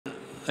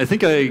I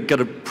think I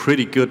got a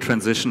pretty good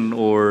transition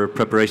or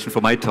preparation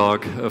for my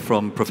talk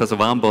from Professor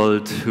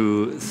Warmbold,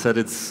 who said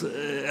it's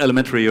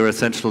elementary or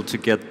essential to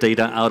get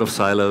data out of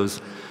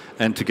silos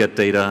and to get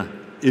data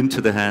into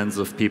the hands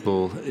of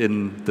people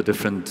in the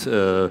different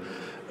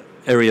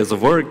areas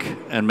of work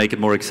and make it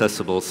more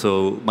accessible.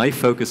 So my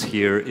focus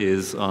here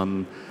is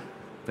on,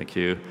 thank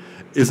you,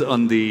 is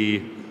on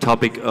the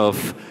topic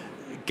of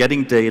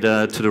getting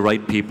data to the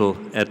right people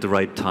at the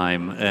right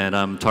time. And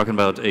I'm talking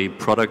about a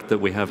product that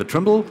we have at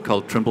Trimble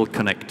called Trimble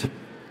Connect.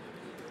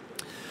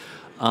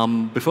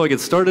 Before I get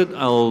started,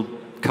 I'll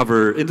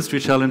cover industry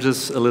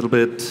challenges a little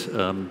bit,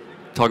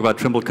 talk about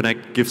Trimble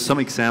Connect, give some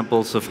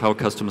examples of how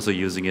customers are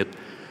using it,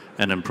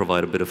 and then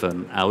provide a bit of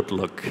an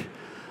outlook.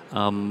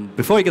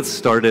 Before I get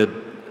started,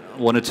 I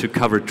wanted to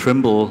cover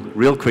Trimble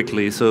real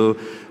quickly. So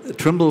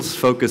Trimble's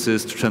focus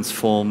is to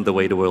transform the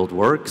way the world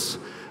works.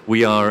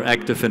 We are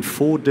active in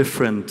 4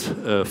 different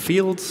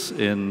fields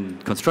in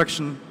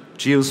construction,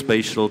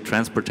 geospatial,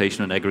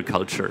 transportation, and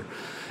agriculture.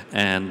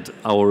 And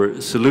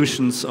our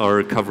solutions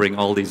are covering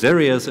all these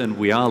areas, and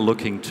we are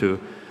looking to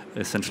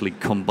essentially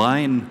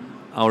combine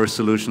our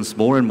solutions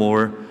more and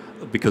more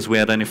because we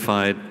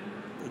identified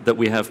that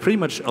we have pretty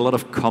much a lot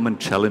of common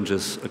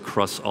challenges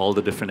across all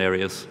the different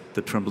areas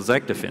that Trimble is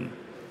active in.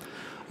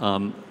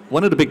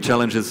 One of the big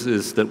challenges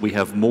is that we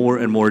have more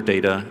and more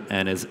data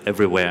and is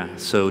everywhere.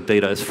 So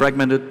data is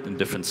fragmented in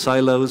different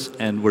silos,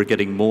 and we're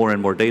getting more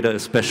and more data,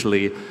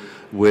 especially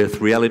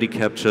with reality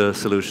capture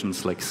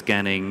solutions like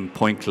scanning,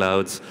 point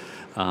clouds.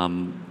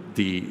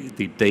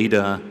 The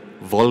data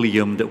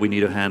volume that we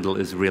need to handle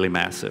is really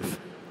massive.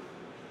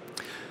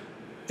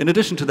 In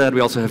addition to that,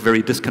 we also have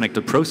very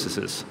disconnected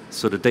processes.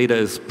 So the data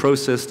is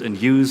processed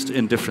and used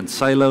in different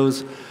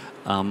silos,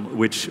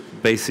 which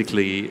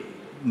basically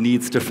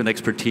needs different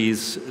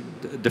expertise,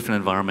 different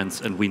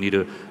environments, and we need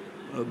to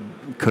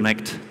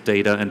connect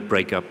data and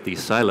break up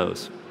these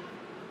silos.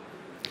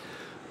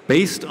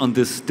 Based on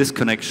this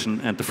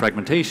disconnection and the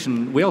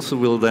fragmentation, we also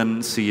will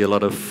then see a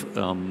lot of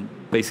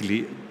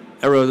basically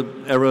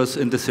errors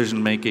in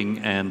decision making,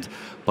 and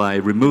by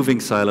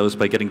removing silos,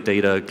 by getting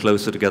data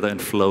closer together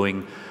and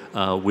flowing,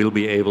 we'll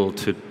be able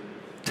to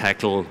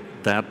tackle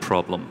that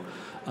problem.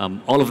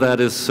 All of that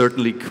is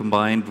certainly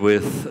combined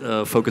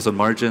with focus on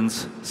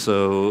margins.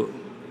 So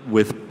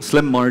with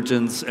slim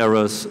margins,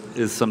 errors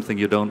is something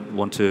you don't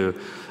want to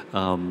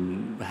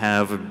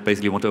have,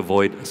 basically want to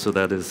avoid. So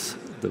that is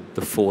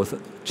the 4th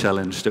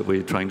challenge that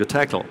we're trying to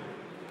tackle.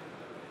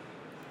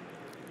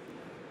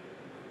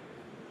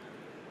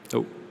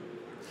 Oh.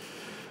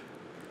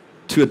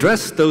 To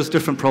address those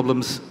different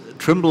problems,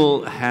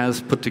 Trimble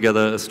has put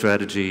together a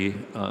strategy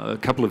a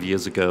couple of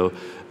years ago,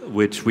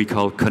 which we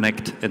call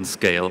Connect and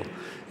Scale.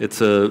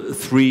 It's a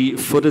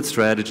 3-footed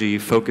strategy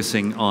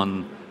focusing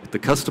on the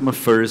customer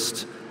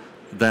first,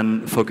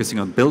 then focusing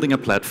on building a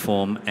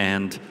platform,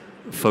 and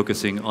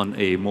focusing on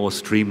a more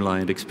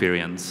streamlined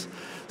experience.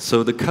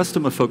 So the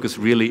customer focus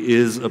really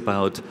is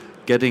about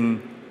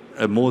getting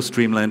a more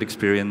streamlined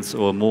experience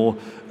or more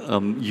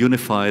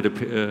unified,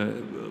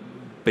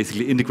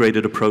 basically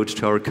integrated approach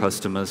to our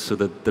customers so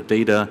that the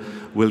data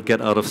will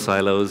get out of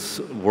silos,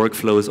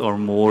 workflows are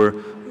more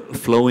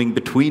flowing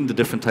between the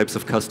different types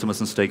of customers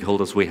and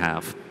stakeholders we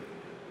have.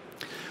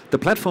 The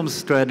platform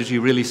strategy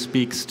really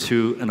speaks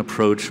to an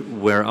approach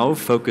where our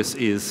focus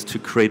is to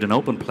create an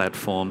open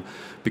platform,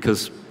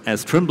 because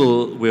as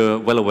Trimble, we're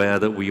well aware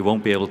that we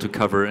won't be able to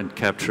cover and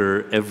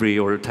capture every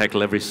or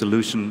tackle every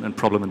solution and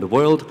problem in the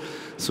world.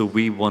 So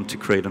we want to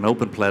create an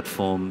open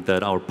platform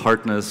that our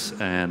partners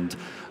and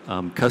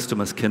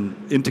customers can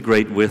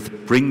integrate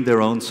with, bring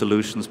their own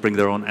solutions, bring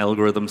their own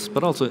algorithms,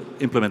 but also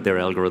implement their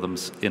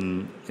algorithms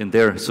in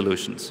their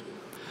solutions.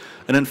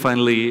 And then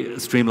finally,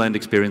 streamlined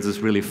experience is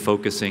really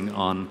focusing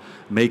on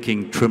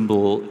making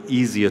Trimble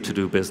easier to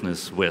do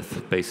business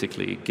with,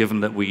 basically.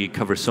 Given that we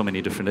cover so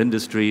many different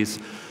industries,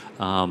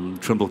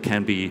 Trimble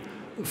can be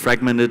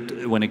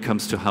fragmented when it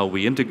comes to how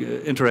we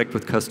interact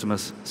with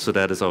customers, so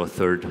that is our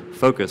 3rd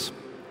focus.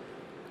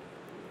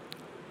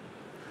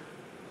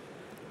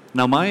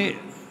 Now my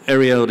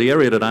area, or the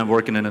area that I'm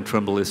working in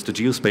Trimble, is the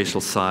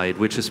geospatial side,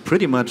 which is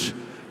pretty much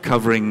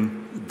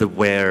covering the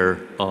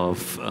where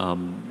of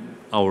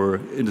our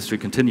industry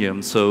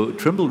continuum. So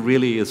Trimble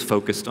really is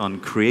focused on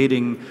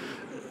creating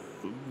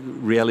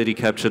reality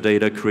capture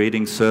data,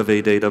 creating survey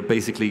data,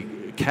 basically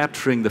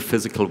capturing the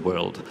physical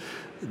world.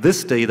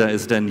 This data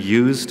is then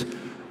used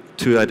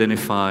to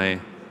identify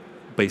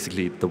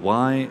basically the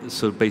why,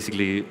 so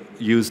basically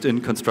used in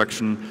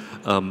construction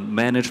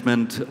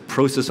management,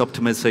 process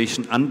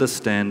optimization,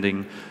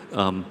 understanding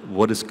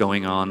what is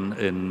going on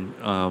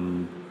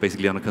in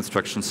basically on a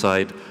construction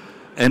site.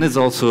 And it's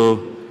also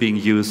being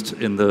used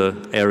in the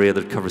area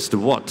that covers the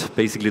what,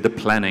 basically the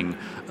planning,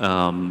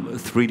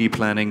 3D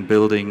planning,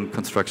 building,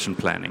 construction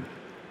planning.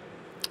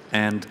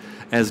 And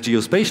as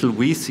geospatial,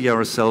 we see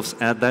ourselves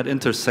at that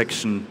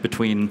intersection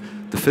between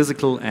the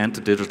physical and the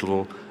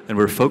digital, and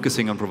we're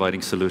focusing on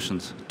providing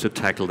solutions to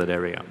tackle that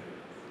area.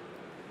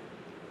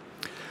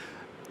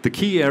 The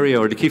key area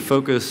or the key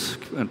focus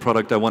and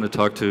product I want to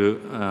talk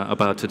to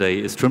about today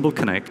is Trimble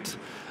Connect,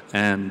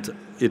 and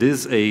it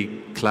is a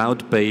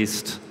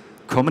cloud-based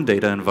common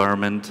data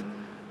environment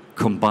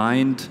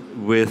combined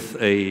with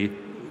a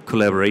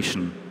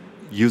collaboration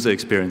user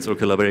experience or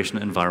collaboration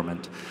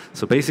environment.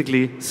 So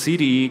basically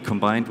CDE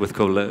combined with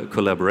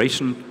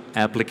collaboration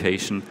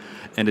application,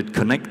 and it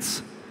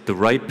connects the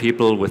right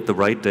people with the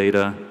right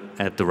data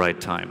at the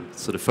right time.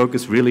 So the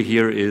focus really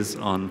here is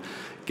on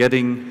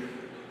getting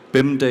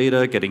BIM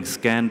data, getting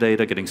scan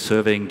data, getting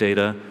surveying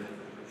data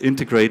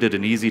integrated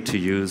and easy to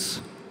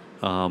use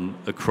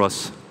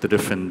across the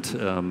different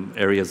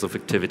areas of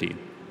activity.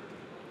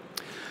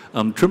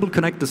 Trimble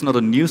Connect is not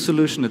a new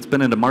solution. It's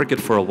been in the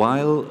market for a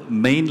while,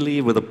 mainly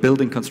with a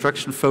building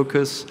construction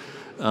focus.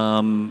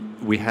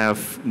 We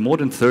have more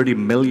than 30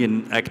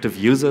 million active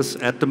users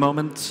at the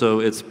moment, so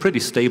it's a pretty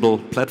stable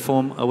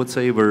platform, I would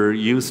say. We're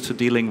used to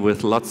dealing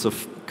with lots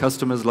of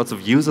customers, lots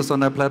of users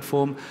on that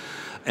platform,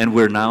 and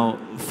we're now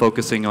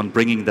focusing on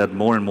bringing that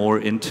more and more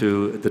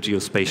into the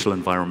geospatial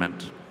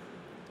environment.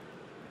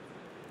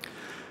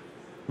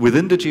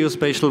 Within the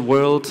geospatial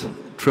world,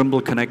 Trimble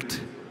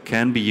Connect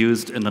can be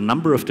used in a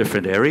number of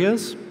different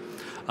areas.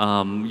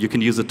 You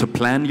can use it to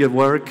plan your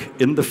work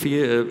in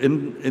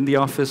the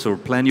office, or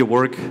plan your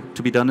work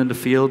to be done in the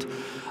field.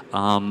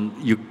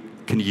 You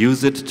can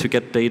use it to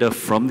get data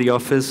from the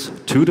office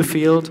to the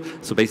field,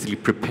 so basically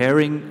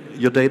preparing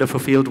your data for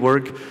field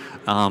work.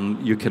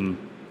 You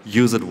can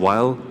use it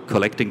while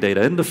collecting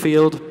data in the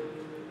field.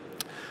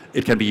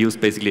 It can be used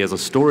basically as a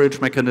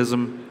storage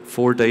mechanism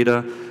for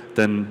data.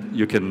 Then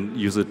you can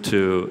use it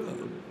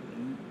to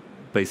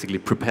basically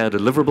prepare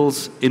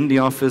deliverables in the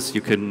office.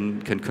 You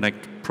can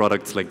connect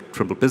products like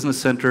Trimble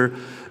Business Center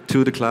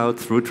to the cloud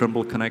through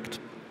Trimble Connect.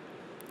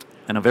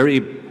 And a very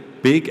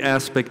big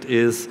aspect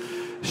is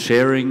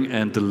sharing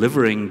and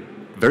delivering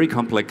very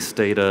complex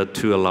data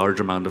to a large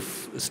amount of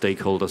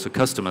stakeholders or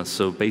customers.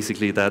 So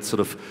basically that sort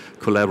of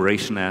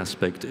collaboration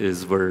aspect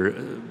is where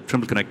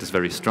Trimble Connect is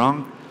very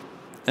strong.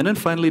 And then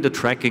finally the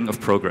tracking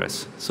of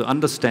progress. So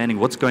understanding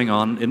what's going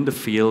on in the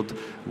field,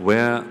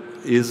 where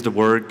is the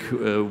work,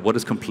 what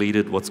is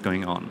completed, what's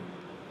going on.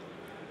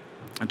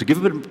 And to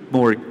give a bit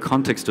more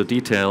context or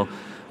detail,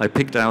 I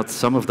picked out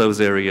some of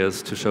those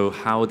areas to show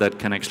how that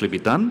can actually be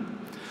done.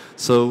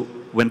 So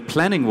when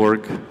planning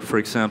work, for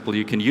example,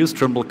 you can use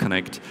Trimble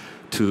Connect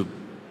to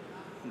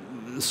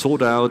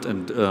sort out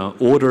and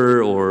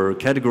order or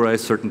categorize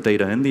certain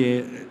data in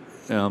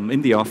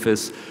the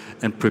office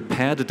and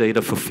prepare the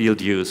data for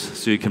field use.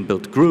 So you can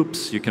build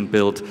groups, you can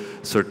build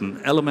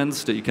certain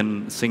elements that you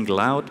can single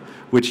out,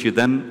 which you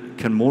then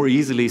can more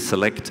easily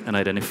select and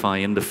identify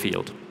in the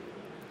field.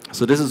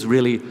 So this is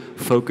really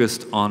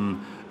focused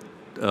on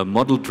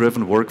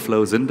model-driven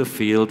workflows in the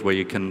field, where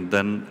you can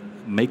then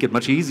make it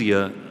much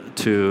easier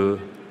to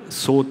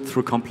sort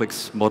through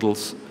complex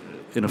models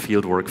in a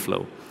field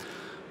workflow.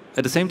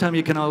 At the same time,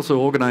 you can also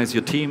organize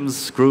your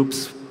teams,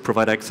 groups,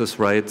 provide access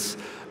rights,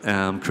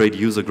 create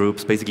user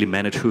groups, basically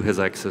manage who has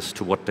access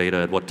to what data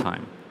at what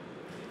time.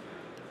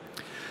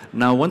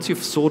 Now, once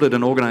you've sorted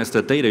and organized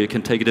that data, you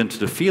can take it into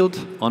the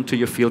field, onto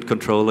your field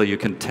controller. You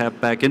can tap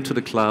back into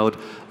the cloud,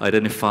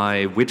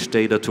 identify which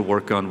data to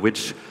work on,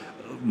 which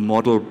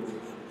model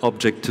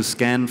object to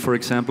scan, for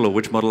example, or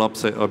which model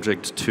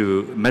object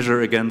to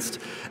measure against,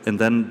 and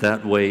then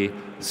that way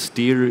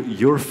steer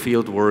your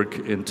field work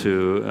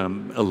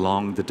into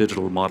along the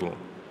digital model.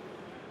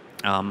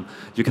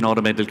 You can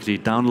automatically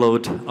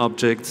download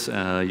objects.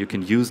 You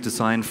can use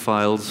design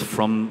files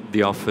from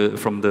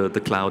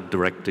the cloud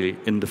directly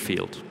in the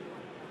field.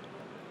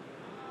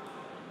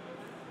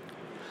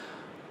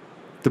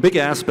 The big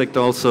aspect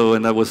also,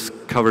 and that was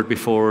covered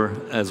before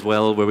as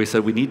well, where we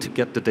said we need to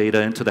get the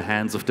data into the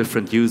hands of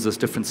different users,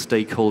 different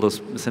stakeholders,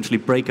 essentially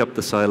break up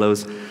the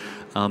silos.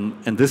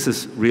 And this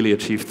is really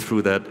achieved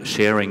through that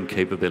sharing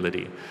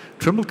capability.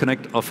 Trimble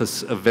Connect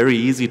offers a very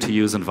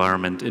easy-to-use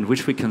environment in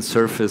which we can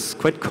surface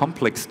quite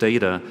complex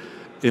data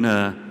in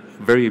a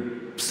very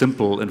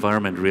simple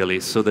environment, really,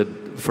 so that,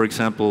 for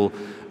example,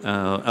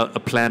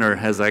 a planner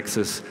has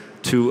access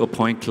to a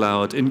point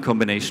cloud in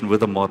combination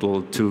with a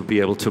model to be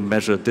able to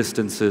measure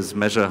distances,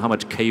 measure how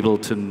much cable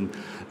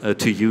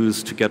to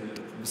use to get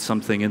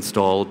something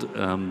installed,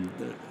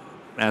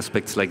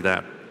 aspects like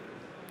that.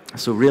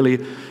 So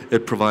really,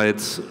 it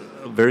provides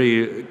a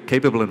very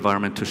capable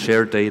environment to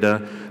share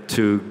data,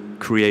 to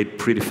create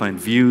predefined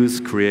views,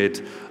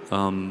 create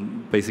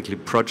basically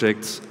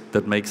projects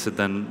that makes it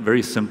then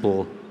very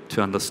simple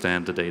to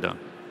understand the data.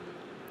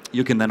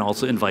 You can then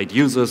also invite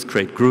users,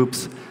 create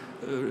groups,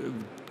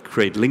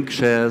 create link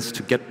shares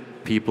to get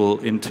people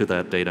into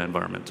that data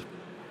environment.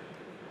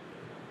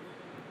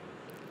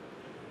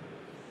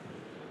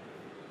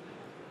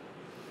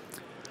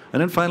 And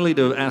then finally,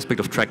 the aspect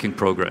of tracking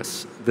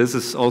progress. This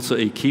is also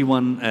a key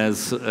one.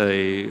 As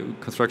a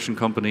construction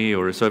company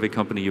or a survey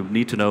company, you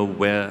need to know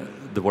where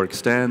the work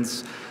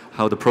stands,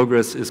 how the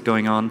progress is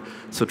going on.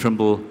 So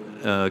Trimble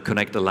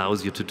Connect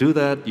allows you to do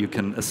that. You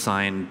can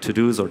assign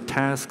to-dos or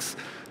tasks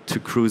to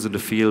crews in the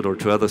field or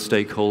to other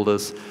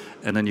stakeholders,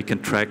 and then you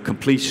can track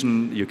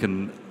completion, you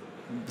can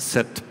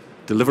set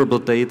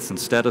deliverable dates and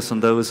status on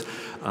those.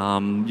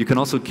 You can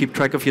also keep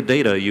track of your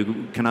data.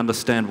 You can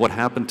understand what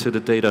happened to the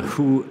data,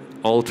 who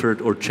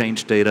altered or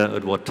changed data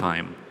at what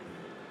time.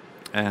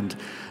 And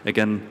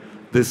again,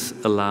 this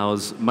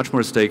allows much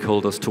more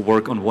stakeholders to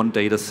work on one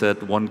data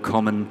set, one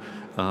common,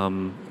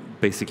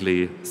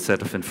 basically,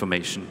 set of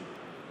information.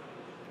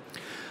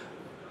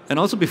 And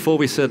also before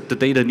we said the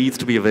data needs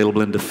to be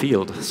available in the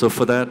field. So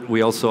for that,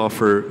 we also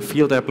offer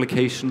field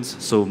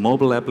applications, so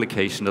mobile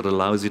application that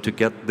allows you to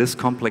get this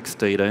complex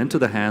data into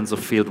the hands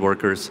of field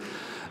workers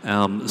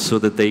so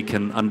that they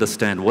can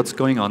understand what's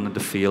going on in the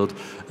field.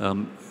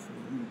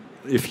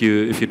 If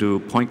you do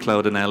point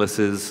cloud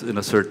analysis in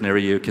a certain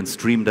area, you can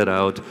stream that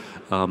out,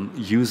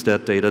 use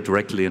that data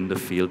directly in the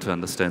field to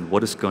understand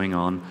what is going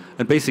on,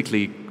 and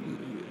basically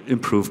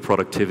improve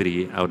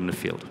productivity out in the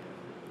field.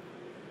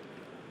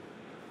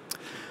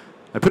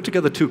 I put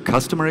together two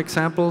customer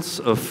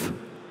examples of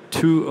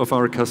two of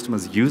our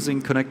customers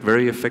using Connect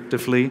very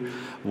effectively.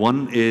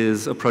 One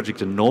is a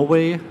project in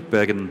Norway,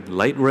 Bergen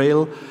Light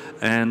Rail,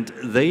 and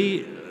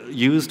they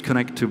used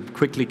Connect to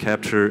quickly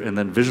capture and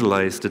then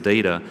visualize the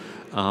data.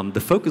 The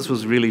focus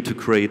was really to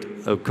create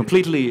a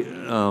completely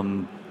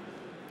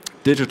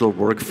digital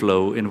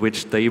workflow in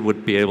which they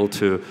would be able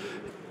to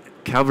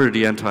cover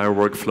the entire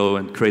workflow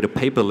and create a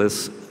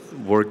paperless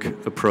work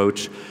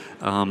approach.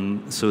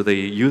 So they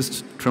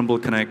used Trimble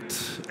Connect,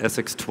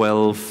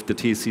 SX12, the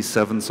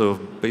TSC7, so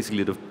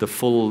basically the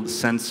full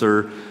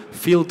sensor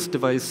field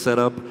device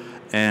setup,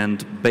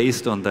 and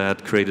based on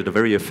that created a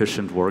very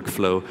efficient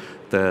workflow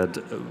that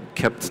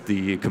kept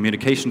the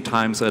communication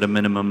times at a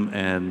minimum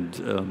and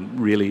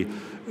really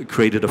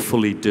created a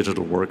fully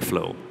digital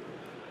workflow.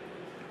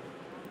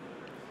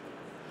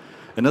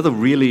 Another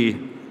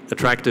really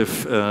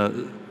attractive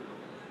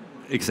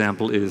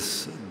example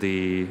is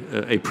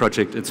a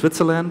project in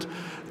Switzerland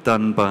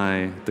done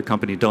by the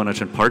company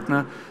Donach &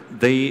 Partner.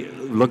 They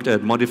looked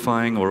at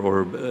modifying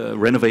or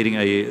renovating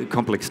a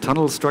complex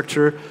tunnel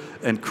structure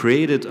and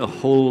created a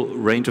whole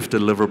range of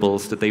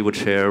deliverables that they would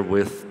share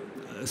with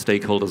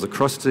stakeholders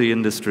across the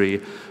industry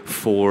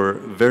for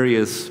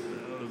various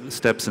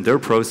steps in their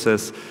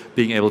process,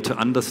 being able to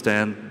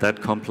understand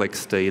that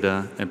complex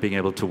data and being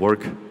able to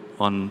work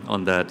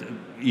on that,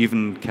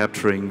 even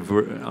capturing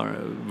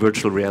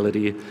virtual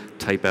reality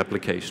type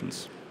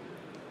applications.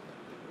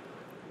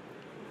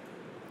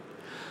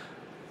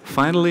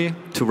 Finally,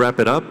 to wrap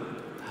it up,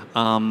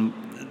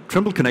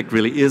 Trimble Connect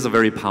really is a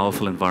very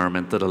powerful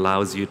environment that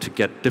allows you to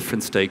get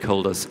different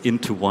stakeholders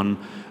into one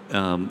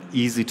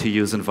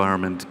easy-to-use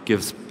environment,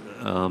 gives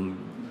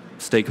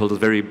stakeholders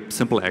very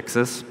simple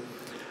access.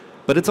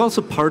 But it's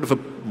also part of a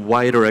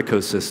wider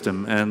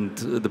ecosystem, and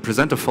the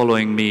presenter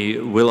following me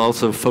will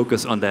also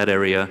focus on that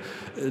area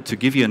to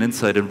give you an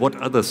insight in what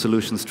other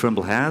solutions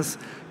Trimble has.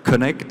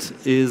 Connect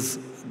is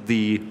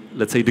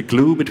let's say, the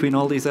glue between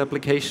all these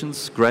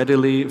applications.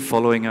 Gradually,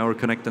 following our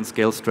Connect and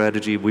Scale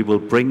strategy, we will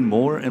bring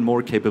more and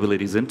more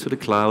capabilities into the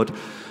cloud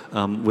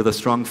with a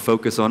strong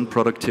focus on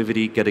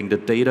productivity, getting the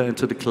data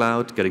into the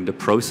cloud, getting the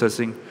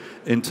processing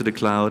into the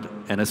cloud.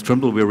 And as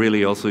Trimble, we're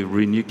really also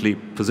uniquely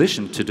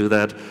positioned to do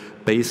that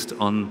based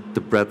on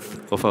the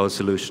breadth of our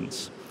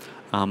solutions.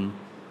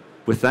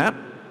 With that,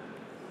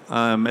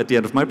 at the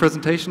end of my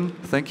presentation,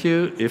 thank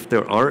you. If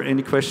there are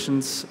any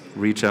questions,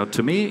 reach out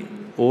to me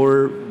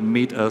or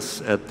meet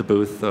us at the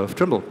booth of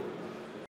Trimble.